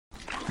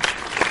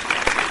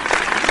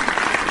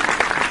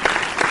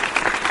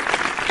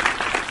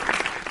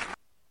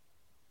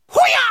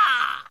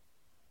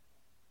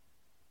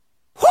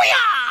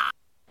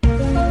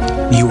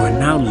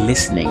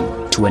listening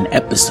to an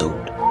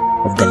episode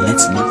of the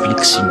Let's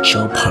Netflix and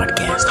Chill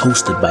podcast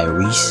hosted by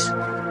Reese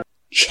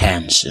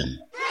Chanson.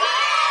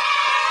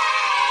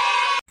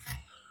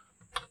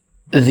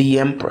 The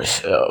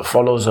Empress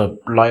follows a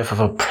life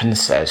of a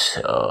princess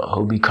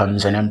who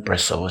becomes an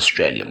Empress of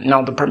Australia.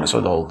 Now, the premise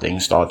of the whole thing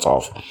starts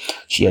off,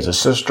 she has a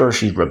sister,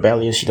 she's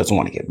rebellious, she doesn't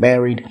want to get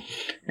married,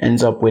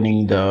 ends up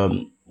winning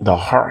the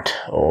heart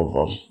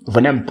of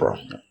an emperor.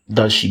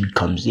 Thus, she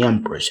becomes the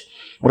Empress.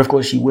 But of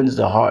course, she wins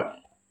the heart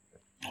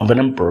of an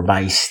emperor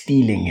by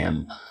stealing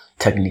him,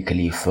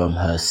 technically, from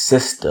her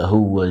sister,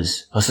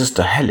 her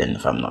sister Helen,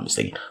 if I'm not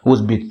mistaken, who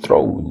was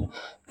betrothed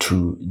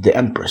to the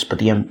Empress. But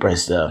the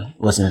Empress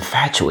was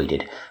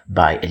infatuated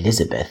by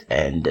Elisabeth,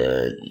 and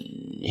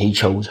he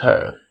chose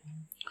her.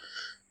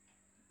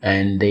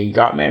 And they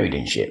got married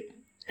and shit.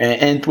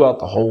 And throughout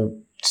the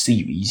whole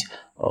series,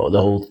 or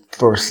the whole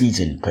first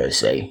season per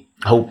se,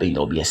 hoping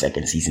there'll be a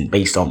second season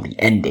based on the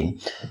ending,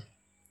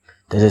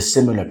 there's a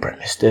similar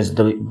premise. There's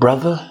the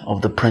brother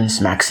of the Prince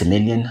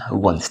Maximilian who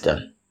wants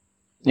to,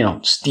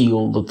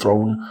 steal the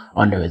throne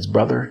under his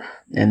brother.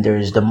 And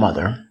there's the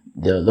mother,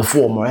 the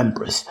former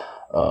Empress,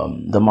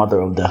 the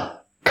mother of the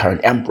current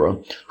emperor,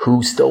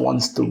 who still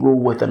wants to rule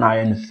with an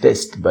iron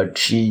fist, but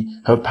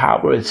her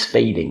power is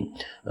fading.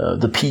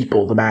 The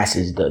people, the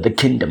masses, the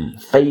kingdom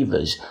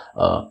favors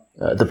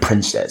the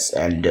princess,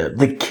 and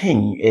the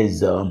king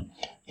is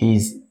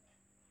he's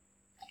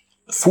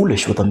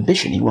foolish with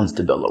ambition. He wants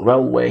to build a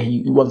railway.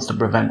 He wants to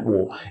prevent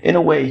war. In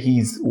a way,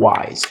 he's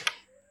wise.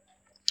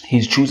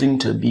 He's choosing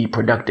to be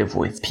productive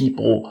with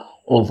people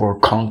over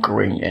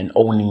conquering and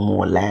owning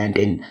more land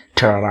and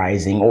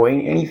terrorizing or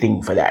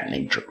anything for that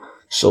nature.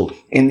 So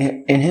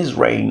in his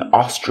reign,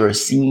 Austria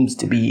seems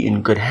to be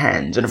in good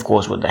hands. And of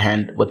course, with the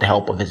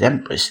help of his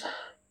Empress,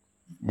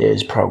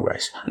 there's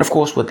progress. And of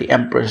course, with the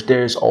Empress,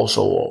 there's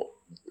also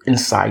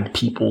inside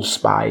people,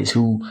 spies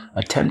who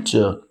attempt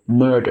to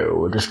murder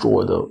or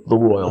destroy the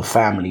royal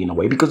family in a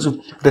way because of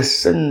the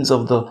sins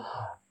of the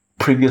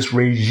previous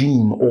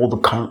regime or the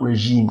current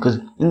regime. Because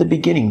in the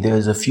beginning,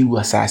 there's a few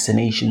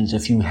assassinations, a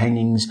few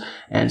hangings,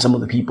 and some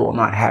of the people are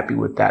not happy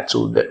with that.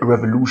 So the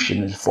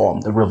revolution is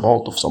formed, a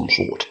revolt of some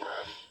sort.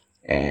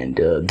 And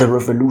the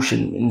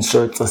revolution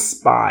inserts a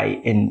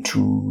spy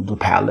into the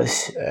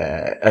palace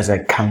as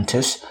a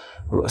countess,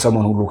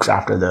 someone who looks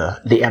after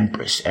the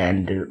Empress.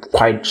 And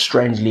quite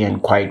strangely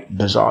and quite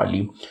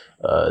bizarrely,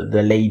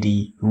 the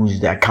lady who's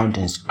the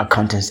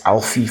accountant's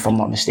Alfie, if I'm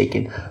not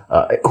mistaken,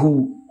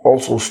 who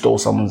also stole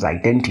someone's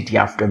identity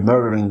after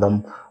murdering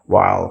them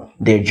while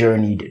they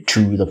journeyed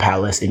to the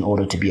palace in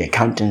order to be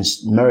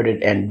accountants,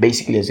 murdered, and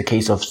basically it's a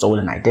case of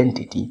stolen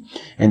identity.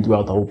 And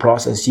throughout the whole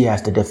process, she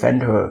has to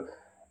defend her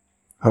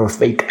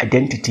fake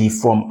identity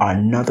from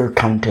another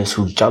countess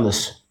who's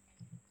jealous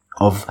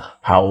of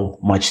how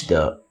much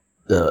the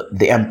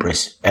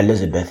Empress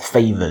Elisabeth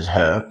favors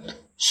her.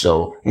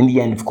 So in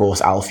the end, of course,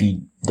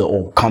 Alfie,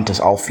 or Countess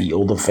Alfie,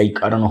 or the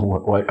fake, I don't know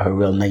what her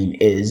real name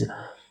is,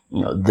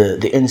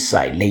 the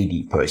inside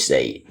lady per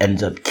se,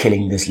 ends up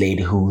killing this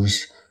lady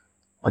who's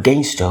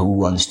against her, who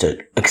wants to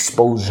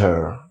expose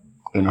her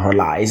in her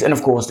lies. And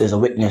of course, there's a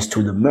witness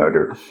to the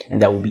murder,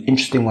 and that will be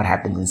interesting what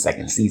happens in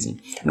second season.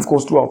 And of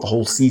course, throughout the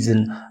whole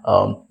season,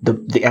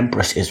 the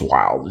Empress is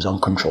wild, is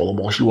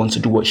uncontrollable. She wants to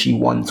do what she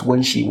wants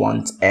when she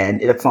wants,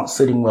 and that's not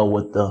sitting well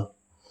with the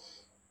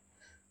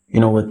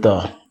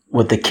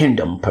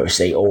kingdom per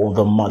se, or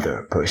the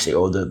mother per se,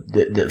 or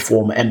the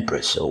former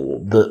Empress, or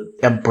the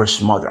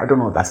Empress mother. I don't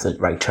know if that's the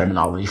right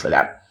terminology for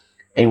that.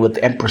 And with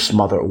the Empress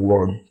mother,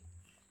 or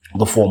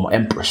the former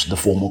Empress, the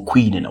former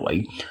queen in a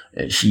way,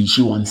 she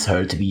wants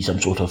her to be some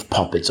sort of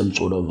puppet, some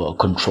sort of a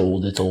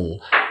controlled little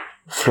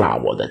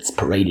flower that's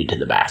paraded to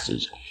the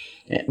masses.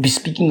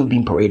 Speaking of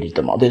being paraded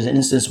to them, there's an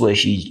instance where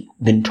she's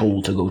been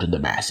told to go to the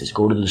masses,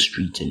 go to the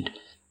streets and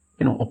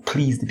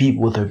please the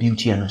people with her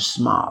beauty and her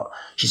smile.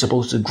 She's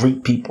supposed to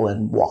greet people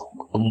and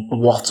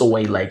walks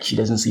away like she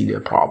doesn't see their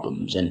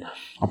problems. And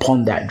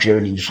upon that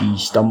journey, she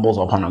stumbles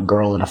upon a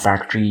girl in a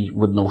factory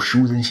with no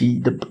shoes, and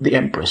the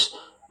Empress,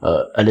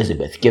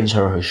 Elisabeth, gives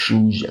her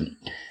shoes.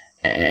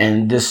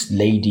 And this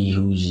lady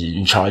who's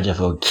in charge of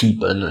her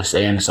keeper, let's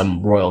say, and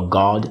some royal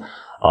guard,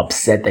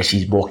 upset that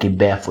she's walking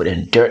barefoot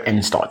in dirt,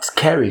 and starts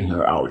carrying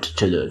her out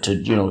to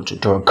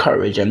her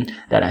courage, and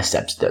that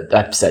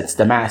upsets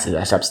the masses,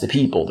 upsets the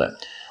people. That,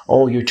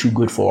 oh, you're too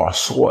good for our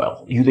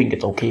soil. You think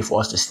it's okay for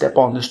us to step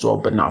on this soil,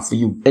 but not for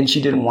you. And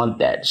she didn't want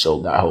that,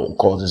 so that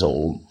causes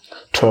whole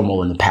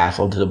turmoil in the past,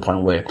 to the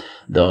point where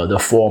the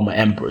former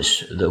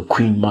Empress, the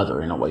Queen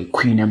Mother in a way,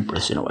 Queen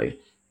Empress in a way,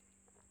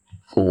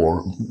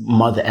 or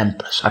Mother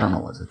Empress, I don't know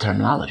what's the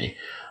terminology,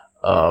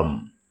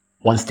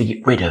 wants to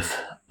get rid of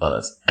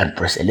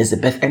Empress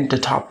Elisabeth. And to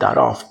top that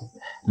off,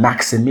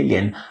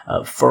 Maximilian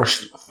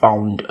first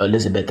found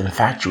Elisabeth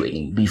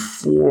infatuating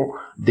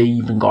before they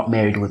even got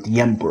married with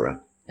the emperor,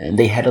 and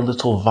they had a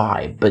little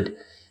vibe, but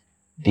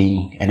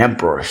being an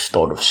emperor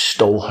sort of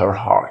stole her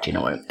heart,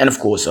 And of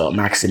course,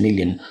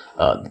 Maximilian,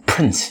 the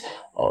prince,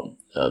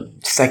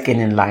 second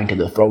in line to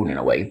the throne in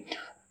a way,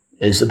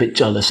 is a bit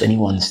jealous and he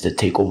wants to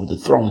take over the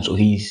throne, so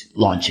he's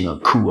launching a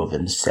coup of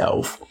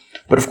himself.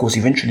 But of course,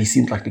 eventually it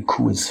seems like the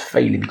coup is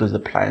failing because the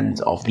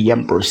plans of the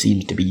emperor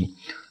seem to be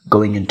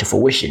going into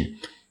fruition.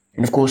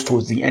 And of course,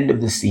 towards the end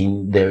of the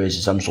scene, there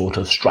is some sort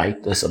of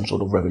strike, there's some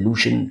sort of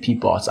revolution,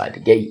 people outside the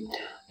gate,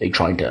 they're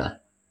trying to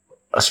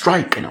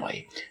strike in a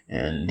way.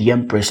 And the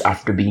Empress,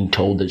 after being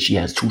told that she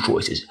has two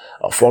choices,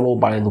 followed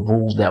by the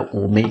rules that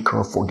will make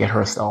her forget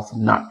herself,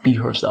 not be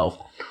herself,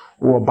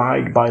 or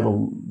abide by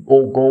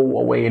or go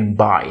away and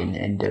buy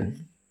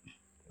and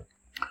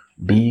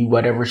be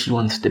whatever she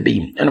wants to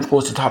be. And of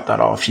course, to top that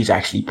off, she's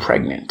actually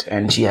pregnant,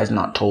 and she has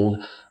not told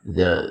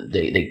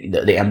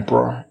the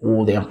emperor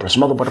or the empress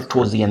mother. But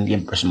towards the end, the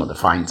empress mother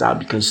finds out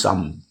because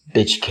some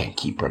bitch can't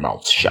keep her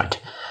mouth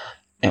shut.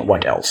 And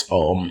what else?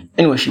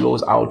 Anyway, she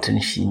goes out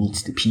and she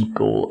meets the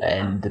people,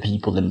 and the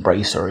people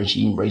embrace her, and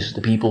she embraces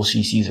the people.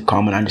 She sees a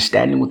common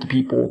understanding with the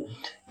people,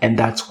 and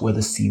that's where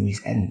the series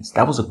ends.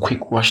 That was a quick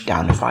rush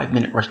down, a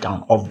 5-minute rush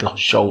down of the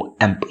show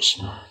Empress.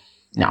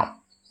 Now,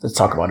 let's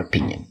talk about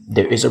opinion.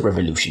 There is a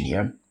revolution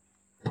here.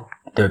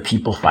 There are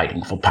people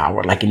fighting for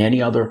power. Like in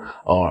any other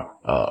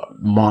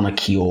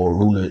monarchy or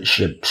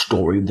rulership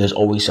story, there's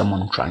always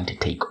someone trying to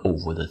take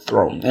over the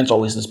throne. And it's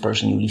always this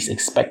person you least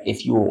expect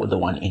if you're the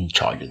one in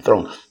charge of the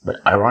throne.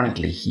 But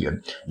ironically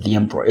here, the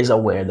emperor is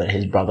aware that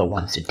his brother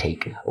wants to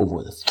take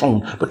over the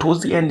throne. But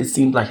towards the end, it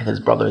seems like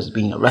his brother is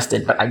being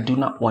arrested. But I do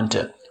not want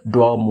to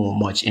dwell more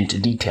much into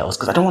details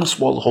because I don't want to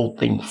spoil the whole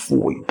thing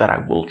for you. But I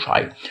will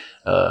try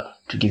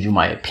to give you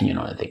my opinion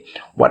on it.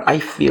 What I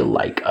feel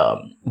like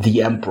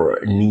the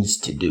emperor needs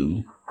to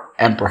do,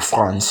 Emperor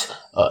Franz,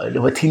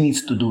 what he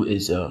needs to do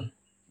is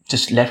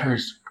just let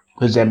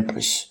his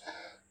empress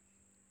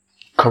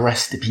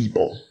caress the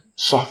people,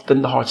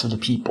 soften the hearts of the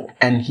people,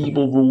 and he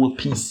will rule with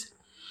peace.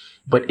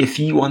 But if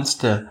he wants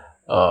to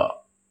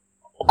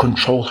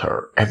control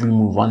her, every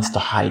move wants to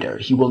hide her,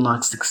 he will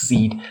not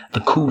succeed.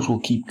 The coups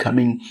will keep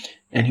coming,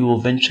 and he will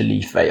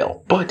eventually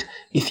fail. But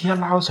if he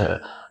allows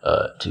her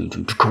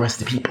to caress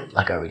the people,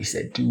 like I already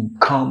said, to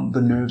calm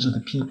the nerves of the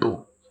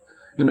people.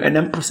 You know, an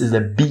empress is a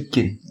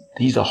beacon.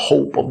 He's a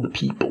hope of the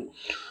people.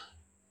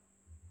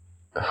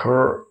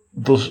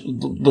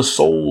 The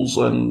souls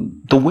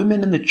and the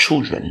women and the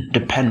children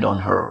depend on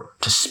her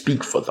to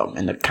speak for them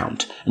in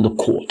the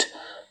court.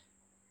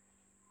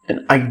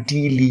 And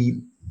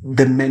ideally,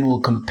 the men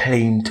will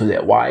complain to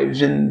their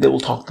wives and they will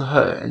talk to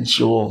her and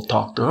she will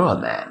talk to her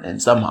man.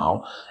 And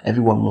somehow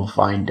everyone will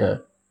find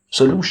a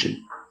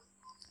solution.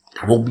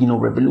 There will be no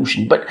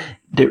revolution, but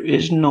there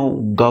is no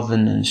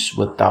governance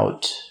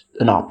without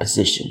an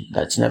opposition.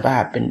 That's never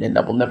happened and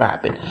that will never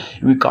happen,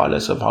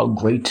 regardless of how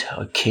great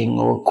a king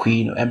or a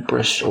queen or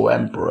empress or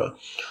emperor,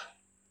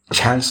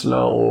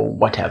 chancellor or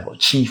whatever,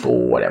 chief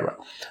or whatever.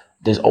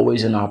 There's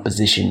always an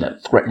opposition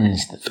that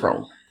threatens the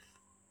throne.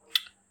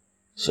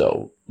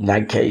 So in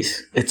that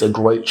case, it's a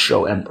great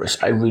show, Empress.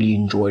 I really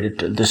enjoyed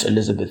it. This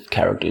Elisabeth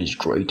character is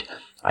great.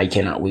 I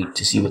cannot wait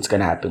to see what's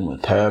going to happen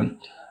with her.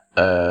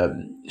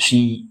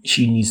 She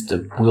needs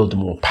to wield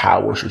more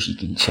power so she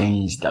can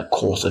change the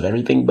course of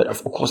everything. But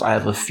of course, I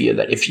have a fear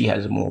that if she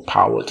has more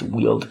power to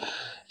wield,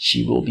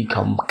 she will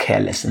become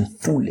careless and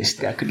foolish.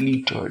 That could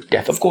lead to her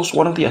death. Of course,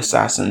 one of the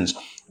assassins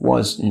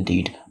was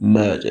indeed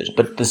murdered,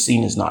 but the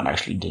scene is not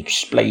actually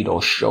displayed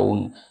or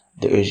shown.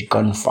 There is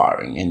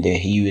gunfiring, and there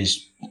he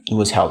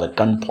was held at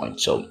gunpoint.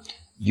 So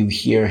you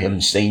hear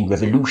him saying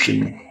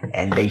revolution,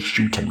 and they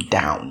shoot him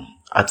down.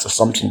 That's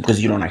assumption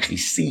because you don't actually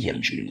see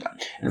him shooting down.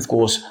 And of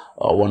course,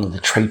 one of the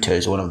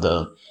traitors, one of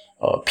the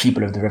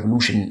people of the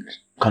revolution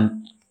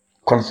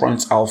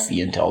confronts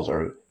Alfie and tells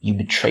her, "You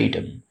betrayed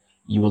him.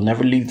 You will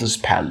never leave this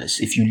palace.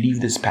 If you leave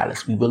this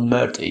palace, we will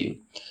murder you."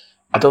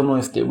 I don't know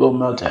if they will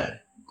murder her,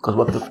 because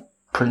what the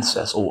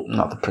princess, or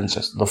not the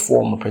princess, the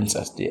former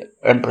princess, the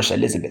Empress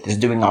Elisabeth, is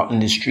doing out in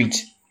the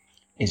streets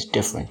is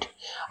different.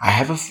 I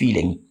have a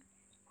feeling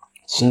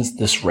since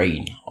this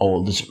reign,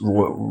 or this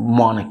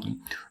monarchy,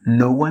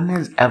 no one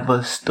has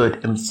ever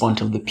stood in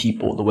front of the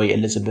people the way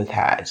Elisabeth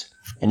has.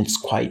 And it's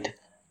quite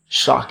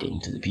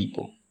shocking to the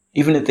people.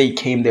 Even if they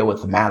came there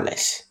with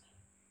malice.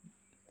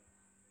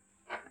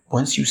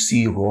 Once you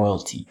see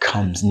royalty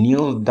comes,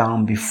 kneels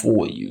down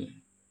before you,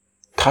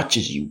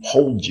 touches you,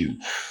 holds you,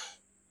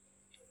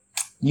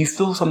 you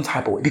feel some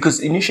type of way. Because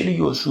initially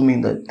you're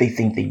assuming that they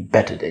think they're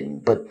better than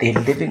you, but they're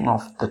living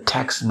off the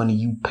tax money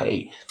you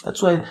pay.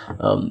 That's why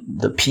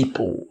the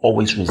people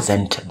always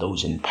resent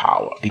those in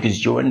power.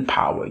 Because you're in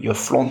power, you're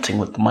flaunting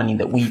with the money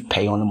that we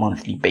pay on a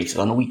monthly basis,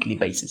 on a weekly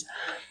basis.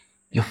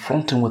 You're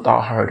flaunting with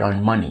our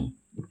hard-earned money.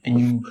 And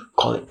you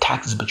call it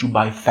taxes, but you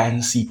buy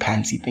fancy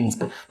things.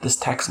 But this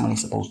tax money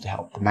is supposed to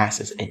help the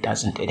masses. It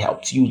doesn't. It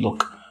helps you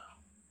look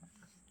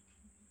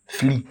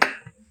fleek.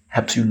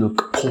 Helps you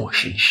look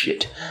posh and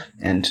shit.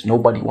 And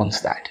nobody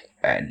wants that.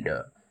 And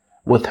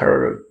with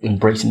her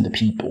embracing the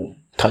people,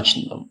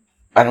 touching them,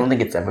 I don't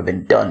think it's ever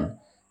been done.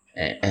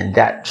 And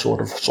that sort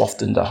of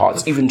softened the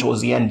hearts. Even towards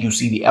the end, you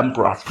see the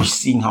emperor, after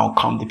seeing how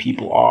calm the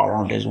people are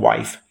around his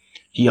wife,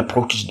 he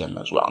approaches them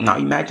as well. Now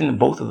imagine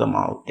both of them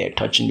out there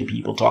touching the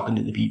people, talking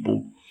to the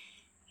people.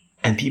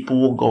 and people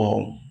will go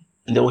home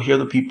and they will hear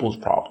the people's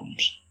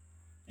problems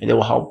and they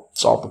will help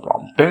solve the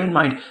problem. Bear in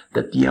mind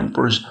that the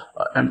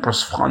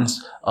Empress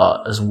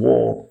Franz's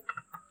war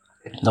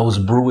that was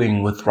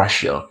brewing with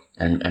Russia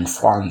and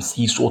France,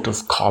 he sort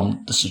of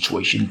calmed the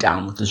situation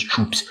down with his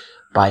troops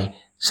by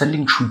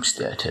sending troops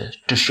there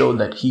to show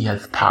that he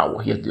has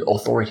power, he has the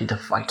authority to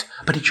fight,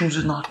 but he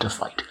chooses not to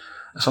fight.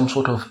 Some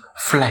sort of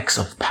flex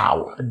of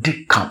power, a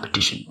dick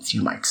competition, as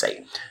you might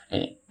say.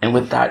 And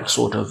with that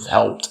sort of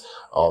helped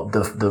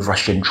the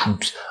Russian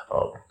troops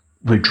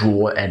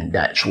withdraw, and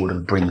that sort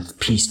of brings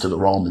peace to the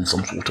realm in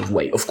some sort of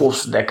way. Of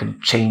course, that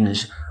could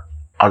change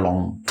a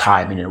long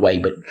time in a way,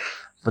 but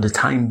for the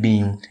time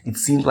being, it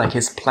seems like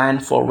his plan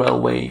for a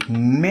railway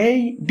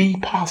may be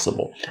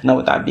possible. Now,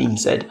 with that being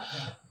said,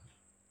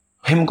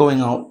 him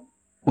going out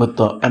with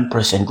the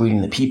Empress and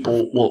greeting the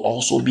people will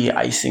also be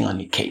icing on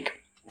the cake.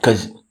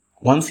 Because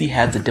once he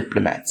has the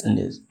diplomats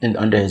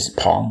under his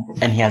palm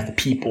and he has the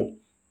people,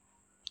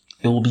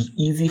 it will be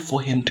easy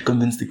for him to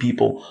convince the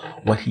people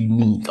what he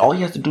needs. All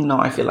he has to do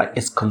now, I feel like,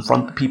 is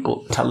confront the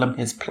people, tell them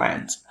his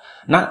plans.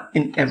 Not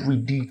in every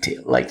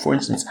detail. Like, for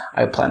instance,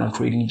 I plan on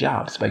creating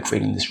jobs by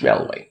creating this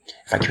railway.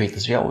 If I create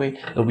this railway,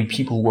 there'll be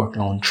people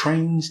working on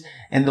trains,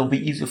 and it'll be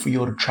easier for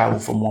you to travel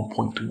from one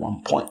point to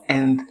one point.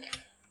 And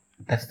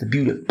that's the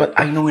beauty of it. But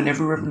I know in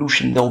every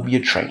revolution, there'll be a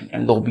train,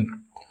 and there'll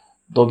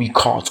be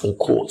carts or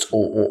courts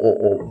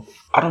or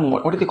I don't know,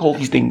 what do they call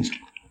these things?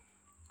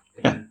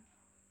 Yeah.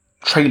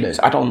 Trailers.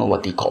 I don't know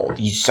what they call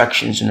these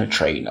sections in a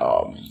train.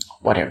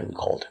 Whatever they're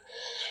called.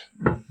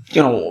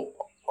 You know,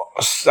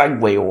 a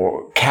segway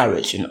or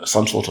carriage,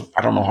 some sort of,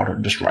 I don't know how to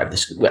describe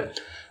this. Well,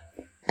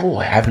 boy,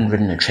 I haven't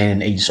ridden a train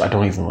in ages, so I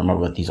don't even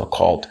remember what these are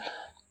called.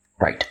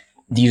 Right.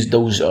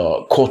 Those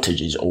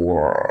cottages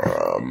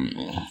or,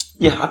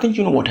 I think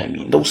you know what I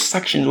mean. Those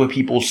sections where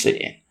people sit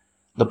in.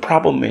 The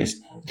problem is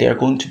they're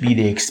going to be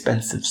the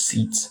expensive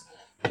seats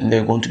and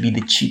they're going to be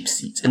the cheap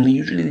seats. And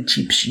usually the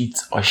cheap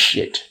seats are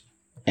shit.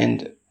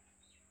 And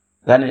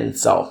that in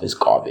itself is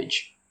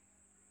garbage.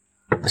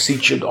 The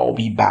seats should all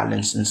be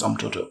balanced in some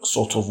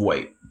sort of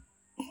way.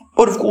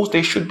 But of course,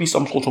 there should be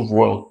some sort of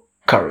royal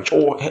courage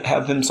or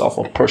have himself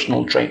a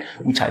personal train,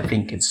 which I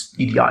think is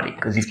idiotic.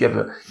 Because if you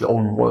have your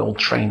own royal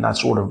train, that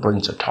sort of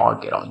brings a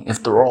target on you.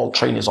 If the royal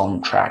train is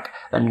on track,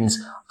 that means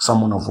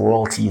someone of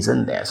royalty is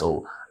in there.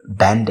 So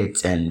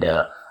bandits and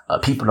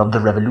people of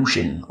the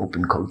revolution,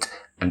 open quotes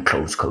and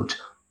close quotes,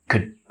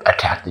 could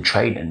attack the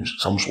train and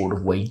some sort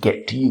of way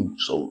get to you.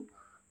 So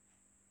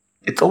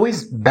it's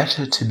always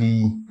better to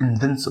be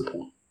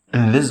invisible,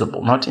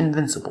 not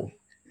invincible,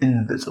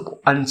 invisible,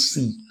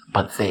 unseen,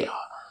 but there.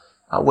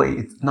 That way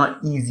it's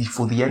not easy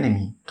for the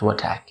enemy to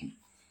attack you.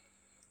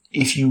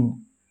 If you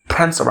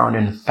prance around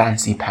in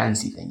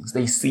fancy-pantsy things,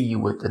 they see you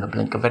within a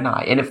blink of an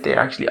eye. And if they're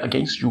actually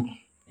against you,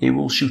 they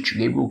will shoot you,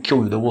 they will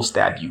kill you, they will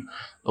stab you,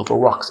 they'll throw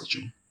rocks at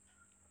you.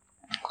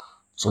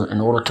 So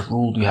in order to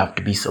rule, you have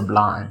to be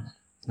sublime.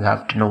 You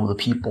have to know the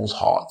people's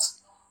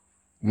hearts.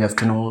 You have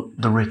to know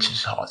the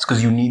rich's hearts,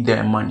 because you need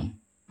their money.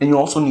 And you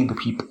also need the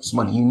people's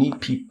money. You need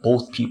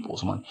both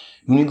people's money.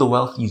 You need the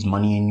wealthy's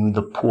money and you need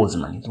the poor's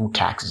money through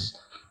taxes.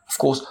 Of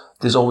course,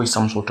 there's always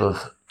some sort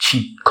of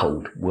cheat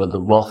code where the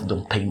wealthy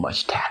don't pay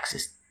much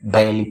taxes,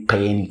 barely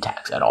pay any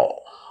tax at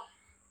all,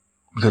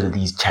 because of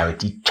these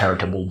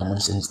charitable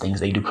nonsense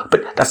things they do.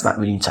 But that's not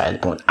really entirely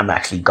the point. I'm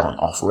actually gone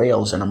off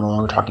rails and I'm no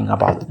longer talking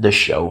about the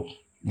show,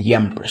 The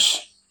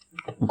Empress.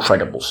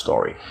 Incredible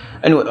story.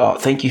 Anyway,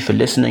 thank you for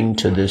listening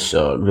to this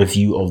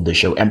review of the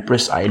show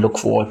Empress. I look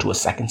forward to a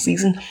second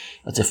season,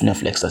 as if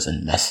Netflix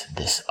doesn't mess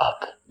this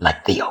up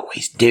like they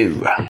always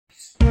do.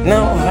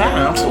 Now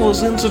that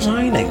was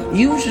entertaining.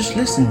 You just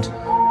listened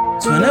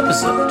to an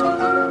episode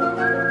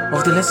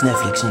of the Let's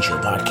Netflix and Chill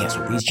podcast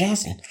with Reese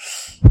Jansen.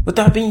 With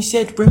that being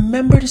said,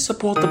 remember to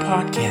support the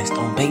podcast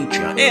on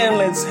Patreon, and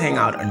let's hang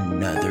out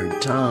another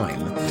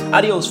time.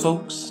 Adios,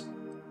 folks.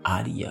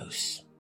 Adios.